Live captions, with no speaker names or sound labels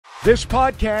This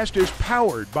podcast is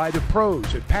powered by the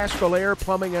pros at Paschal Air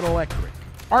Plumbing and Electric.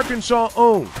 Arkansas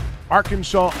owned,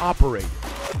 Arkansas operated.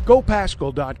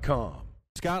 GoPaschal.com.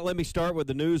 Scott, let me start with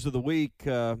the news of the week.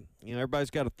 Everybody's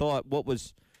got a thought.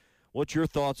 What's your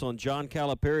thoughts on John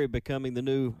Calipari becoming the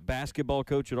new basketball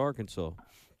coach at Arkansas?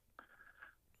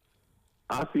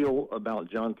 I feel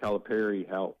about John Calipari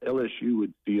how LSU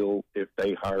would feel if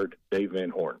they hired Dave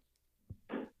Van Horn.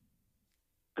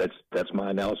 That's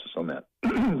my analysis on that.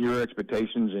 Your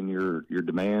expectations and your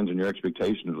demands and your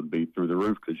expectations would be through the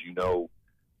roof because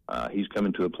he's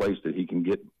coming to a place that he can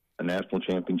get a national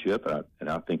championship, and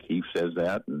I think he says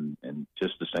that, and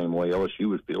just the same way LSU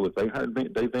would feel if they hired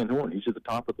Dave Van Horn. He's at the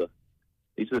top of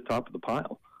the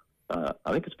pile.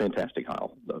 I think it's a fantastic hire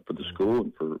for the school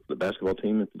and for the basketball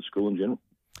team and for the school in general.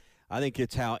 I think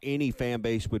it's how any fan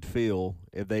base would feel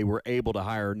if they were able to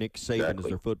hire Nick Saban as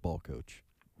their football coach.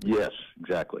 Yes,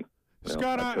 exactly.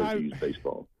 Scott, I chose to use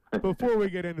baseball. Before we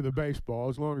get into the baseball,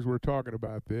 as long as we're talking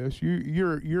about this,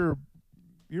 you're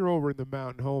over in the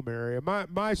Mountain Home area.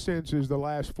 My sense is the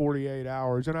last 48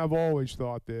 hours, and I've always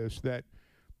thought this, that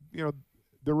the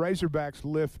Razorbacks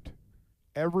lift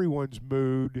everyone's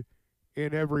mood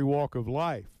in every walk of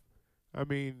life. I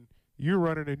mean, you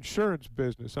run an insurance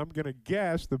business. I'm going to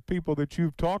guess the people that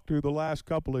you've talked to the last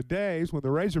couple of days, when the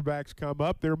Razorbacks come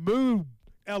up, their mood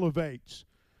elevates.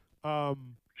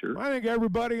 Sure. I think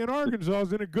everybody in Arkansas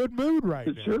is in a good mood right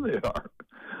now. Sure they are.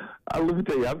 Let me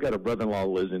tell you, I've got a brother-in-law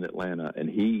who lives in Atlanta, and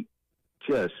he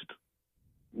just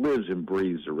lives and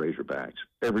breathes the Razorbacks.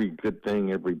 Every good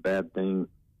thing, every bad thing,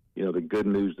 the good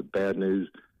news, the bad news.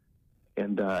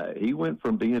 And he went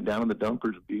from being down in the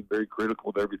dumpers, being very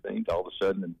critical of everything, to all of a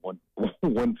sudden, in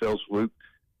one fell swoop,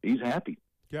 he's happy.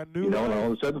 Got new and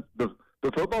all of a sudden, the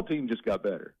football team just got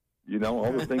better.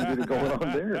 All the things that are going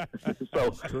on there.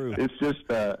 So it's just,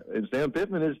 and Sam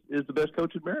Pittman is the best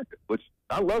coach in America, which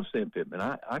I love Sam Pittman.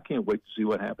 I can't wait to see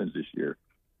what happens this year.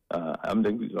 I'm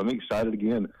excited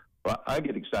again. I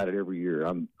get excited every year.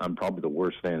 I'm probably the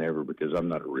worst fan ever because I'm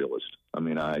not a realist. I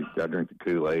mean, I drink the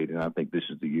Kool-Aid, and I think this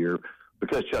is the year.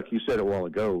 Because, Chuck, you said a while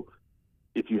ago,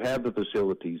 if you have the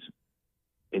facilities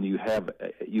and you have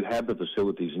the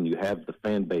facilities and you have the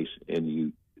fan base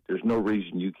and there's no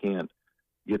reason you can't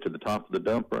get to the top of the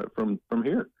dump right from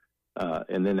here.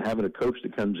 And then having a coach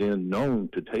that comes in known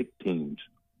to take teams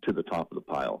to the top of the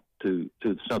pile, to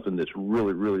something that's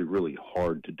really, really, really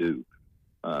hard to do.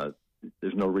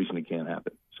 There's no reason it can't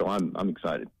happen. So I'm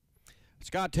excited.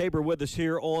 Scott Tabor with us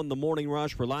here on the Morning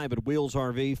Rush. We're live at Wheels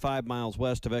RV, 5 miles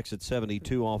west of exit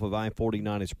 72 off of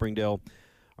I-49 in Springdale.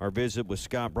 Our visit with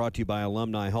Scott brought to you by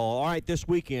Alumni Hall. All right, this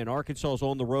weekend, Arkansas is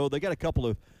on the road. They got a couple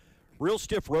of real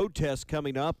stiff road tests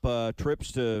coming up.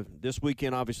 Trips to this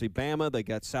weekend, obviously, Bama. They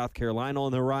got South Carolina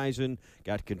on the horizon,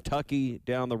 got Kentucky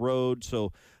down the road.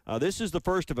 So this is the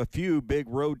first of a few big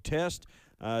road tests.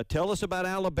 Tell us about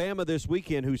Alabama this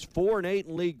weekend, who's 4-8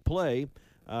 in league play.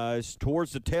 It's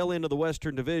towards the tail end of the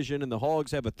Western Division, and the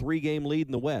Hogs have a 3-game lead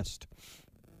in the West.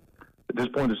 At this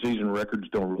point of the season, records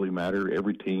don't really matter.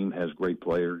 Every team has great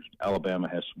players. Alabama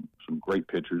has some great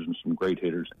pitchers and some great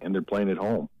hitters, and they're playing at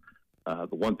home.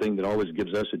 The one thing that always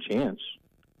gives us a chance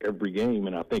every game,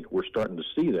 and I think we're starting to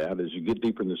see that as you get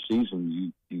deeper in the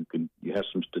season, you have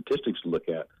some statistics to look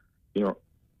at.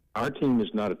 Our team is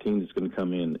not a team that's going to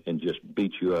come in and just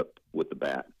beat you up with the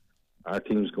bat. Our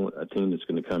team is a team that's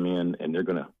going to come in and they're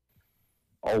going to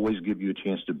always give you a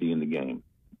chance to be in the game.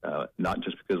 Not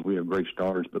just because we have great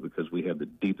starters, but because we have the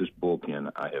deepest bullpen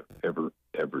I have ever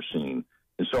seen.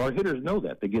 And so our hitters know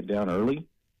that. They get down early.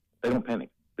 They don't panic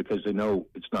because they know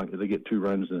it's not. If they get 2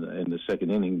 runs in the second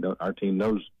inning, our team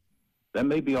knows that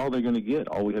may be all they're going to get.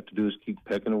 All we have to do is keep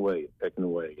pecking away,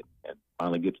 and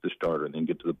finally get to the starter and then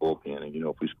get to the bullpen. And,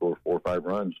 if we score 4 or 5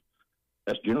 runs,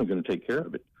 that's generally going to take care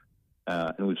of it.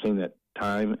 And we've seen that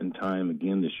time and time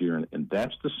again this year. And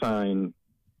that's the sign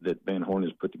that Van Horn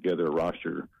has put together a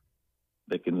roster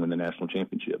that can win the national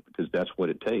championship, because that's what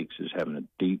it takes, is having a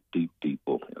deep, deep, deep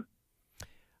bullpen.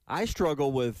 I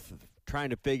struggle with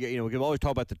trying to figure, we can always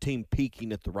talk about the team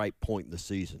peaking at the right point in the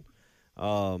season.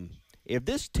 If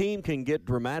this team can get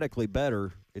dramatically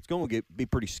better, it's going to be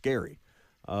pretty scary.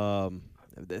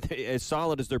 As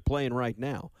solid as they're playing right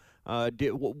now.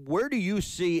 Where do you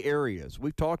see areas?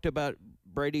 We've talked about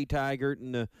Brady Taggart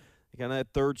and kind of that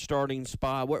third starting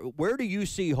spot. Where do you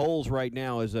see holes right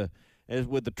now as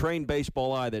with the trained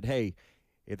baseball eye that, hey,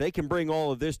 if they can bring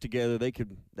all of this together, they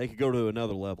could go to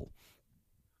another level?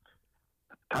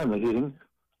 Timely hitting.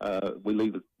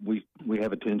 We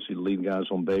have a tendency to leave guys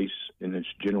on base, and it's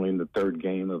generally in the third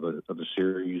game of the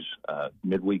series.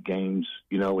 Midweek games,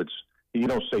 you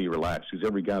don't say you relax, because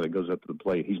every guy that goes up to the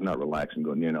plate, he's not relaxing,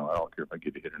 going, I don't care if I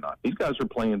get a hit or not. These guys are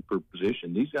playing for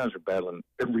position. These guys are battling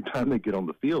every time they get on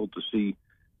the field to see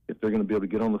if they're going to be able to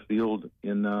get on the field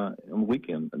on the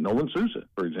weekend. Nolan Sousa,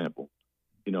 for example,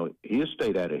 he has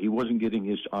stayed at it. He wasn't getting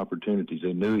his opportunities.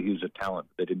 They knew he was a talent,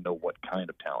 but they didn't know what kind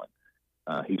of talent.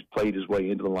 He's played his way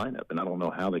into the lineup, and I don't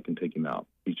know how they can take him out.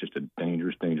 He's just a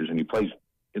dangerous, and he plays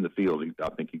in the field. I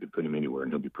think you could put him anywhere,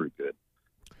 and he'll be pretty good.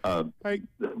 Hey,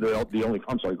 the only,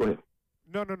 I'm sorry, go ahead.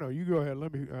 No, you go ahead.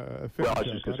 Let me finish. Well, I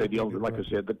was just going to say, like I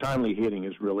said, the timely hitting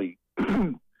is really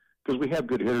because we have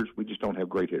good hitters, we just don't have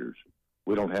great hitters.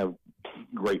 We don't have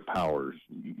great powers.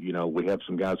 We have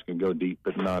some guys who can go deep,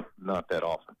 but not that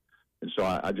often. And so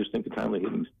I just think the timely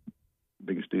hitting's the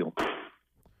biggest deal.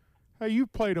 Hey,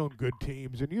 you've played on good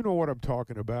teams, and you know what I'm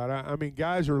talking about. I mean,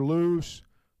 guys are loose.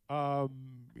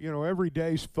 Every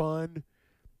day's fun.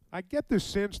 I get the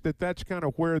sense that that's kind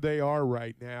of where they are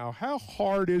right now. How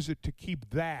hard is it to keep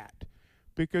that?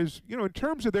 Because, in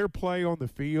terms of their play on the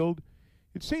field,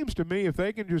 it seems to me if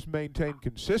they can just maintain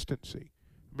consistency,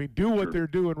 do what they're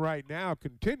doing right now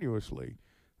continuously,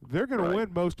 they're going to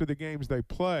win most of the games they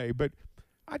play. But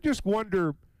I just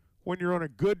wonder, when you're on a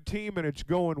good team and it's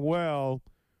going well,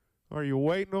 are you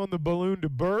waiting on the balloon to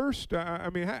burst? How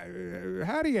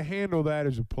do you handle that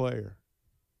as a player?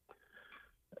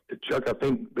 Chuck, I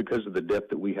think because of the depth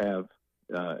that we have,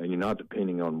 and you're not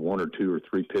depending on one or two or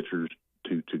three pitchers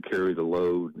to carry the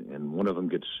load, and one of them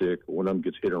gets sick, one of them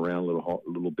gets hit around a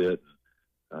little bit,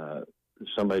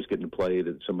 somebody's getting to play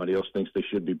that somebody else thinks they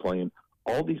should be playing.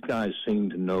 All these guys seem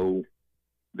to know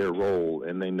their role,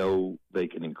 and they know they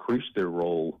can increase their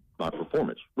role by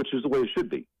performance, which is the way it should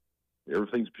be.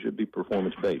 Everything should be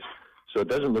performance-based. So it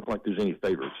doesn't look like there's any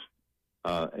favorites.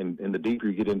 And the deeper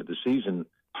you get into the season,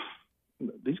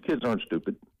 these kids aren't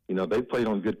stupid. They've played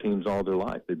on good teams all their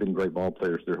life. They've been great ball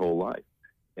players their whole life.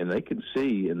 And they can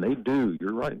see, and they do,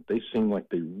 you're right, they seem like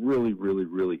they really, really,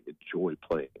 really enjoy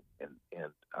playing.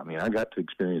 And I got to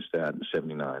experience that in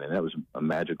 '79, and that was a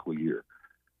magical year.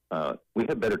 We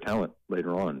had better talent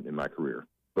later on in my career,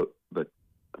 but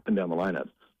up and down the lineup.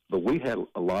 But we had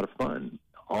a lot of fun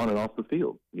on and off the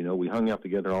field. We hung out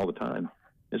together all the time.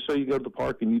 And so you go to the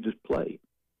park and you just play.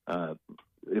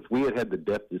 If we had the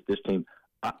depth as this team,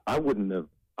 I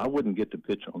wouldn't get to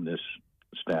pitch on this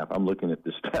staff. I'm looking at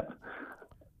this staff.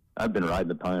 I've been riding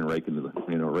the pine, raking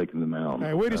the mound.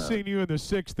 Hey, we'd have seen you in the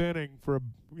sixth inning for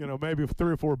maybe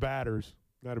 3 or 4 batters.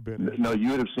 That'd have been it. No, you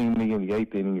would have seen me in the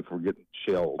 8th inning if we're getting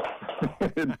shelled.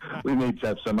 We need to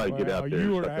have somebody get out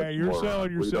there. You're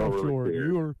selling yourself short.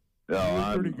 Really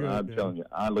pretty good. I'm telling you,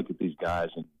 I look at these guys,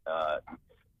 and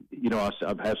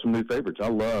I've had some new favorites. I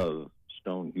love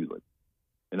Stone Hewlett,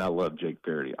 and I love Jake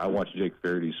Faraday. I watched Jake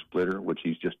Faraday's splitter, which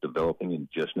he's just developing and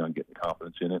just not getting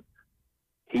confidence in it.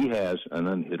 He has an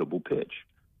unhittable pitch,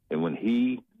 and when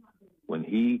he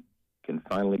can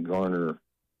finally garner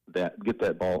that, get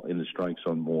that ball in the strike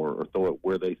zone more, or throw it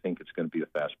where they think it's going to be a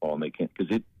fastball, and they can't,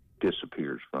 because it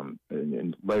disappears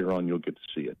and later on you'll get to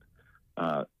see it.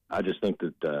 I just think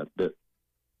that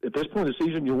at this point of the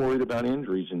season, you're worried about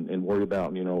injuries and worried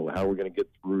about how we're going to get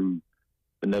through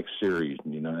the next series.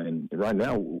 And right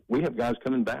now we have guys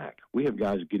coming back. We have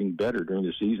guys getting better during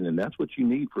the season, and that's what you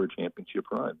need for a championship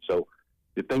run. So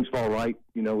if things fall right,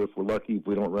 if we're lucky, if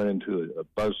we don't run into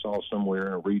a buzzsaw somewhere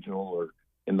in a regional,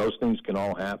 and those things can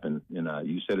all happen. And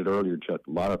you said it earlier, Chuck.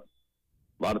 A lot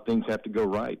of things have to go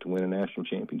right to win a national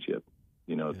championship.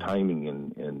 Timing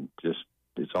and just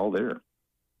it's all there.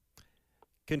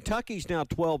 Kentucky's now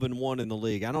 12-1 in the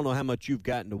league. I don't know how much you've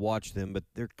gotten to watch them, but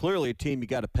they're clearly a team you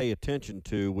got to pay attention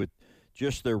to with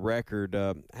just their record.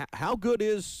 How good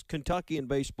is Kentucky in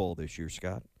baseball this year,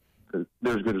 Scott?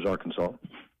 They're as good as Arkansas.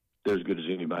 They're as good as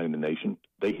anybody in the nation.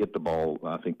 They hit the ball.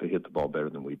 I think they hit the ball better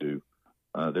than we do.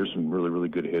 There's some really, really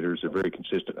good hitters. They're very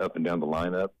consistent up and down the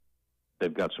lineup.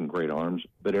 They've got some great arms,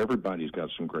 but everybody's got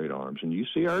some great arms. And you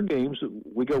see our games,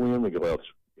 we go in, we go, well,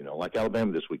 like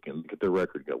Alabama this weekend, look at their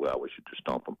record, go, well, we should just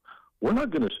stomp them. We're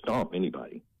not going to stomp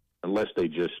anybody unless they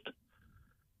just,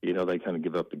 they kind of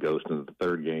give up the ghost in the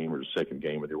third game or the second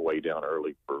game, or they're way down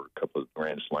early for a couple of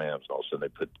grand slams. All of a sudden they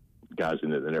put guys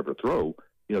in there that never throw.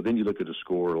 Then you look at a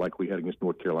score like we had against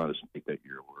North Carolina State that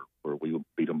year where we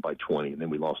beat them by 20, and then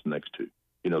we lost the next 2.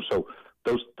 So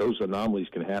those anomalies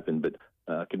can happen, but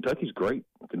Kentucky's great.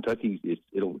 Kentucky,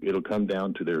 it'll come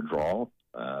down to their draw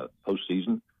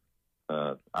postseason.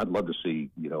 I'd love to see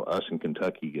us and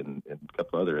Kentucky and a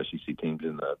couple other SEC teams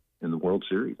in the World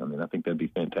Series. I think that'd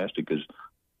be fantastic because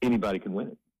anybody can win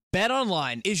it.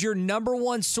 BetOnline is your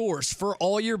 #1 source for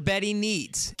all your betting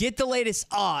needs. Get the latest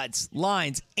odds,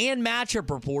 lines, and matchup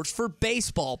reports for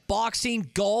baseball, boxing,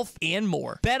 golf, and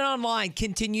more. BetOnline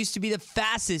continues to be the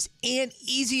fastest and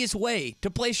easiest way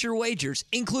to place your wagers,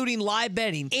 including live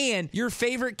betting and your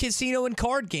favorite casino and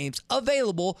card games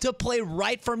available to play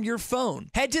right from your phone.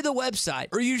 Head to the website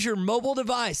or use your mobile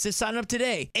device to sign up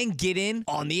today and get in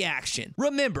on the action.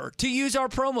 Remember to use our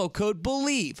promo code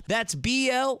BELIEVE, that's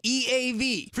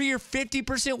BLEAV, for your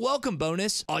 50% welcome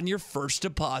bonus on your first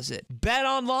deposit. Bet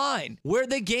online, where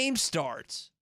the game starts.